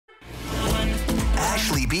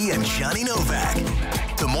Ashley B and Johnny Novak.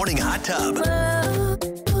 The Morning Hot Tub.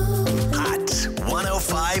 Hot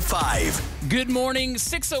 105.5. Good morning,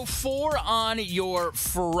 6:04 on your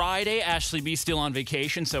Friday. Ashley B still on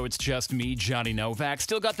vacation, so it's just me, Johnny Novak.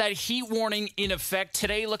 Still got that heat warning in effect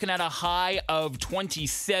today, looking at a high of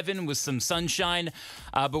 27 with some sunshine,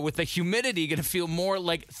 but with the humidity, going to feel more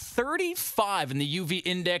like 35 and the UV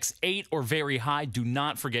index 8 or very high. Do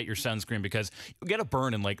not forget your sunscreen because you'll get a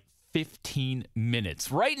burn in like 15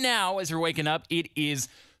 minutes. Right now, as you're waking up, it is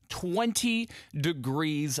 20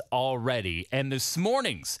 degrees already, and this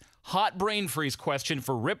morning's hot brain freeze question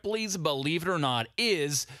for Ripley's Believe It or Not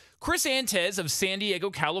is: Chris Antes of San Diego,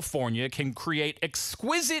 California, can create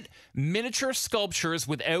exquisite miniature sculptures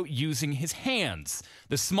without using his hands.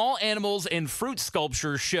 The small animals and fruit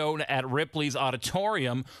sculptures shown at Ripley's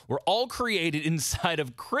Auditorium were all created inside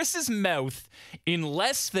of Chris's mouth in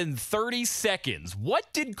less than 30 seconds.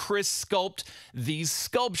 What did Chris sculpt these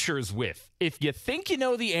sculptures with? If you think you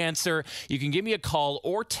know the answer, you can give me a call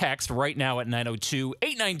or text right now at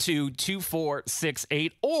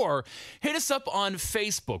 902-892-2468 or hit us up on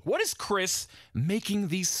Facebook. What is Chris making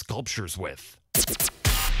these sculptures with?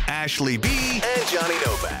 Ashley B and Johnny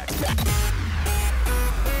Novak.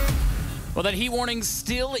 Well, that heat warning's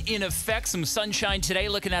still in effect. Some sunshine today,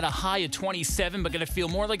 looking at a high of 27, but going to feel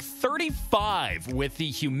more like 35 with the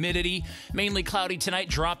humidity. Mainly cloudy tonight,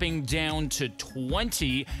 dropping down to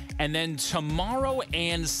 20. And then tomorrow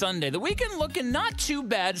and Sunday, the weekend looking not too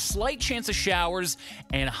bad. Slight chance of showers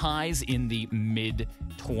and highs in the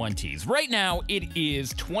mid-20s. Right now, it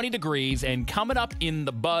is 20 degrees, and coming up in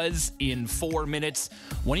the buzz in 4 minutes,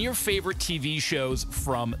 one of your favorite TV shows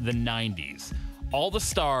from the 90s. All the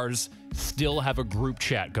stars still have a group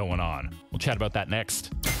chat going on. We'll chat about that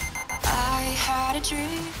next. I had a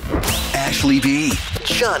dream. Ashley B,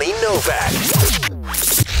 Johnny Novak.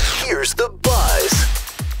 Here's the buzz.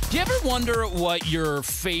 Do you ever wonder what your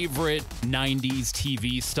favorite 90s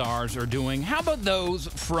TV stars are doing? How about those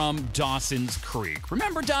from Dawson's Creek?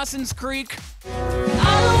 Remember Dawson's Creek?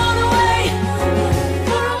 I don't wanna wait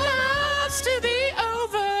for Us to be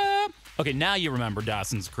over. Okay, now you remember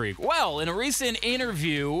Dawson's Creek. Well, in a recent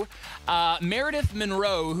interview, Meredith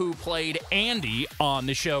Monroe, who played Andy on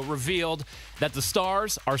the show, revealed that the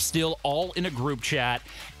stars are still all in a group chat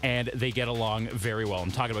and they get along very well.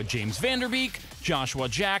 I'm talking about James Van Der Beek, Joshua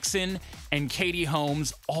Jackson, and Katie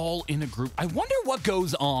Holmes, all in a group. I wonder what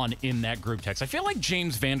goes on in that group text. I feel like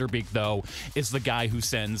James Van Der Beek, though, is the guy who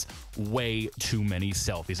sends way too many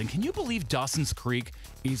selfies. And can you believe Dawson's Creek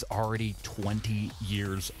is already 20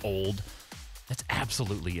 years old? That's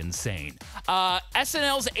absolutely insane.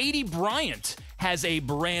 SNL's Aidy Bryant has a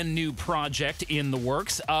brand new project in the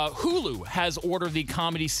works. Hulu has ordered the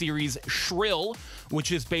comedy series Shrill,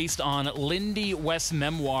 which is based on Lindy West's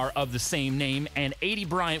memoir of the same name, and Aidy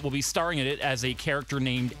Bryant will be starring in it as a character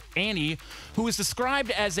named Annie, who is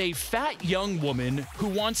described as a fat young woman who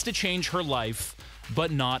wants to change her life but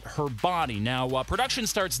not her body. Now, production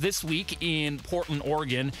starts this week in Portland,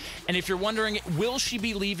 Oregon, and if you're wondering, will she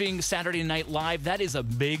be leaving Saturday Night Live? That is a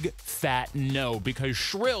big, fat no, because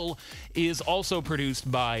Shrill is also produced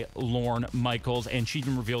by Lorne Michaels, and she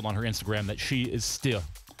even revealed on her Instagram that she is still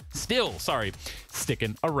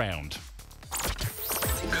sticking around.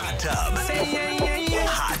 Hot Tub.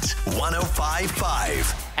 Hot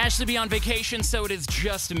 105.5. Ashley be on vacation, so it is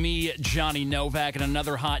just me, Johnny Novak, and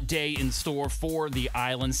another hot day in store for the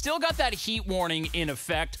island. Still got that heat warning in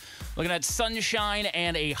effect. Looking at sunshine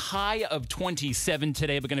and a high of 27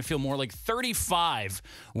 today, but going to feel more like 35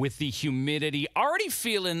 with the humidity. Already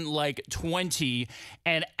feeling like 20,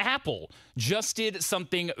 and Apple just did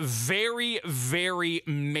something very, very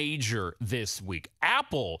major this week.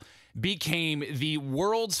 Apple became the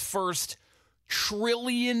world's first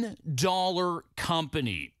trillion-dollar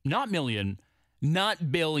company. Not million, not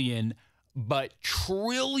billion, but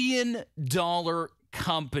trillion-dollar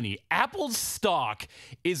company. Apple's stock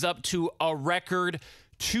is up to a record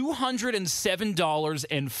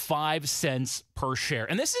 $207.05 per share.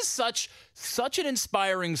 And this is such an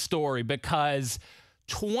inspiring story because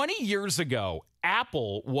 20 years ago,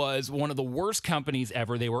 Apple was one of the worst companies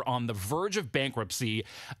ever. They were on the verge of bankruptcy.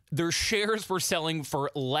 Their shares were selling for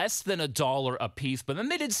less than $1 a piece, but then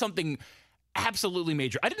they did something absolutely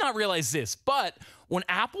major. I did not realize this, but when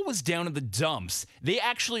Apple was down in the dumps, they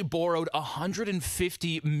actually borrowed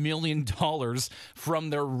 $150 million from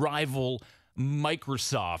their rival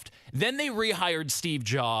Microsoft. Then they rehired Steve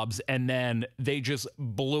Jobs, and then they just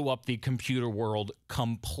blew up the computer world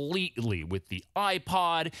completely with the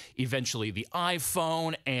iPod, eventually the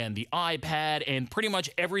iPhone, and the iPad, and pretty much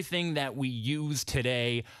everything that we use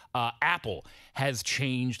today. Apple has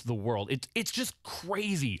changed the world. It's just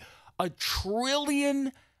crazy. $1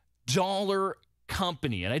 trillion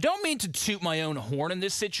company. And I don't mean to toot my own horn in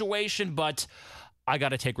this situation, but I got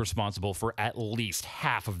to take responsible for at least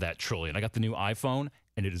half of that trillion. I got the new iPhone,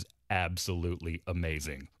 and it is absolutely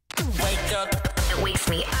amazing. Wake up, it wakes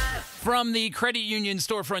me up. From the Credit Union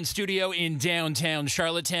storefront studio in downtown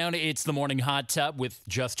Charlottetown, it's the Morning Hot Tub with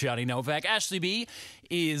just Johnny Novak. Ashley B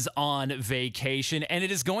is on vacation, and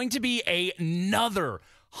it is going to be another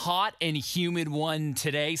hot and humid one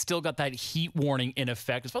today. Still got that heat warning in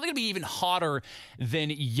effect. It's probably going to be even hotter than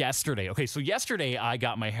yesterday. Okay, so yesterday I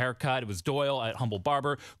got my hair cut. It was Doyle at Humble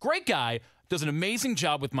Barber. Great guy. Does an amazing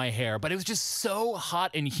job with my hair, but it was just so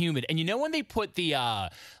hot and humid. And you know when they put the,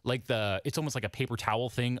 it's almost like a paper towel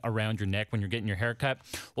thing around your neck when you're getting your hair cut?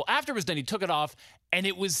 Well, after it was done, he took it off, and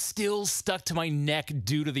it was still stuck to my neck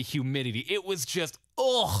due to the humidity. It was just,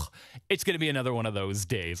 it's going to be another one of those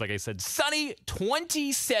days. Like I said, sunny,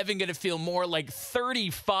 27, going to feel more like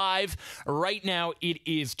 35. Right now, it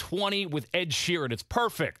is 20 with Ed Sheeran. It's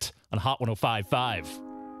perfect on Hot 105.5.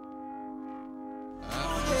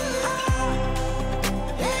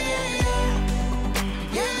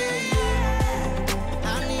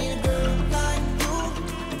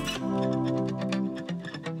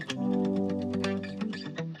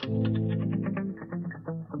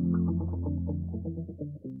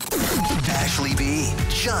 Ashley B,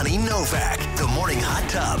 Johnny Novak, the Morning Hot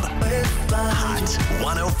Tub. Hot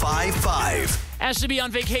 105.5. Ashley B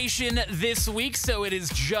on vacation this week, so it is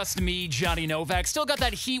just me, Johnny Novak. Still got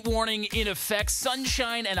that heat warning in effect.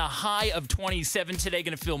 Sunshine and a high of 27 today.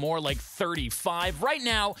 Going to feel more like 35. Right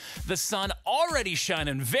now, the sun already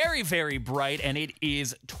shining very, very bright, and it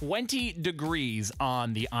is 20 degrees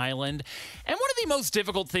on the island. And one of the most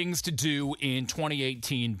difficult things to do in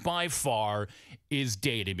 2018 by far is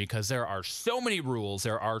dating, because there are so many rules.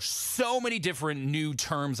 There are so many different new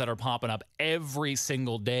terms that are popping up every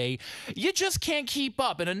single day. You just can't keep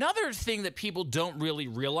up. And another thing that people don't really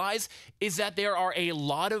realize is that there are a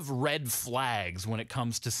lot of red flags when it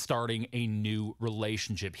comes to starting a new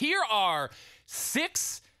relationship. Here are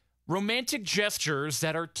 6 romantic gestures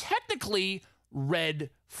that are technically red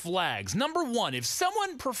flags. Number 1, if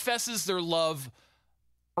someone professes their love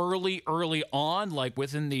early on, like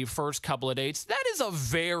within the first couple of dates, that is a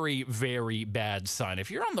very, very bad sign. If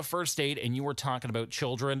you're on the first date and you were talking about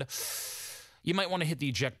children, you might want to hit the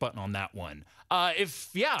eject button on that one.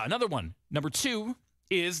 Another one. Number 2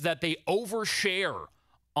 is that they overshare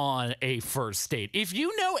on a first date. If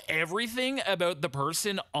you know everything about the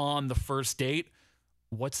person on the first date,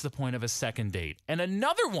 what's the point of a second date? And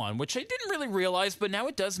another one, which I didn't really realize, but now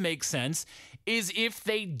it does make sense, is if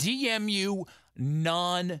they DM you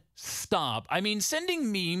non-stop. I mean, sending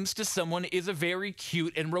memes to someone is a very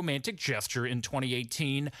cute and romantic gesture in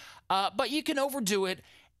 2018, but you can overdo it,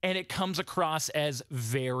 and it comes across as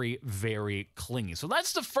very, very clingy. So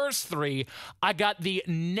that's the first 3. I got the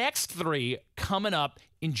next 3 coming up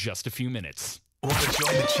in just a few minutes. Want to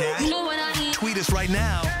join the chat? You know what I need? Tweet us right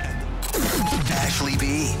now. Ashley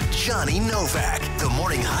B, Johnny Novak, the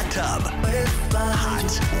Morning Hot Tub. Hot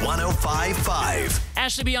 105.5.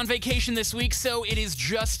 Ashley B on vacation this week, so it is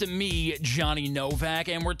just me, Johnny Novak,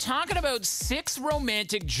 and we're talking about 6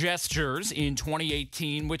 romantic gestures in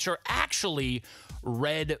 2018, which are actually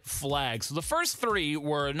red flags. So the first 3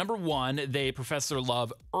 were, number 1, they profess their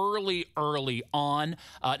love early on.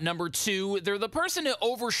 Number 2, they're the person to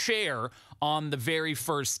overshare on the very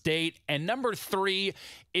first date. And number 3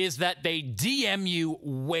 is that they DM you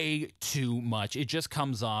way too much. It just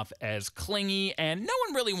comes off as clingy, and no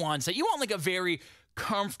one really wants it. You want like a very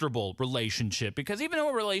comfortable relationship, because even though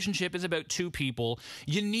a relationship is about 2 people,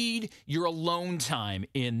 you need your alone time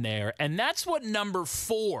in there. And that's what number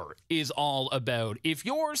 4 is all about. If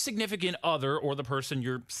your significant other or the person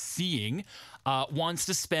you're seeing wants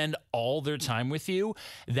to spend all their time with you,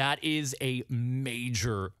 that is a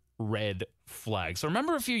major red flag. So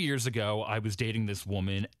remember a few years ago, I was dating this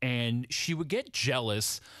woman, and she would get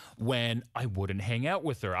jealous when I wouldn't hang out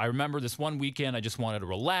with her. I remember this one weekend, I just wanted to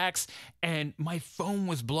relax, and my phone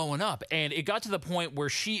was blowing up. And it got to the point where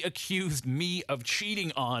she accused me of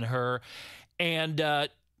cheating on her. And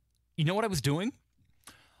you know what I was doing?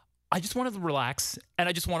 I just wanted to relax, and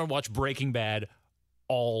I just wanted to watch Breaking Bad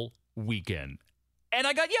all weekend. And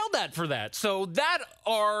I got yelled at for that. So that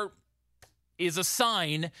is a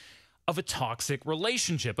sign of a toxic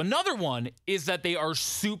relationship. Another one is that they are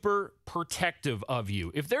super protective of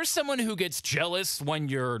you. If there's someone who gets jealous when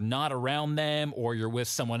you're not around them or you're with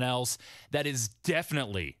someone else, that is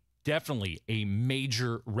definitely a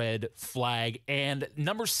major red flag. And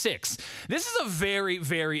number 6, this is a very,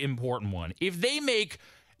 very important one. If they make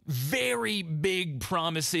very big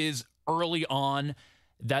promises early on,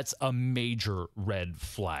 that's a major red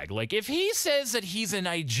flag. Like if he says that he's a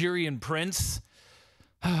Nigerian prince,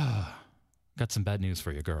 got some bad news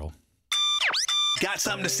for you, girl. Got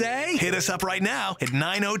something to say? Hit us up right now at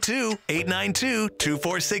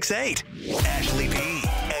 902-892-2468. Ashley B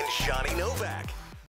and Johnny Novak.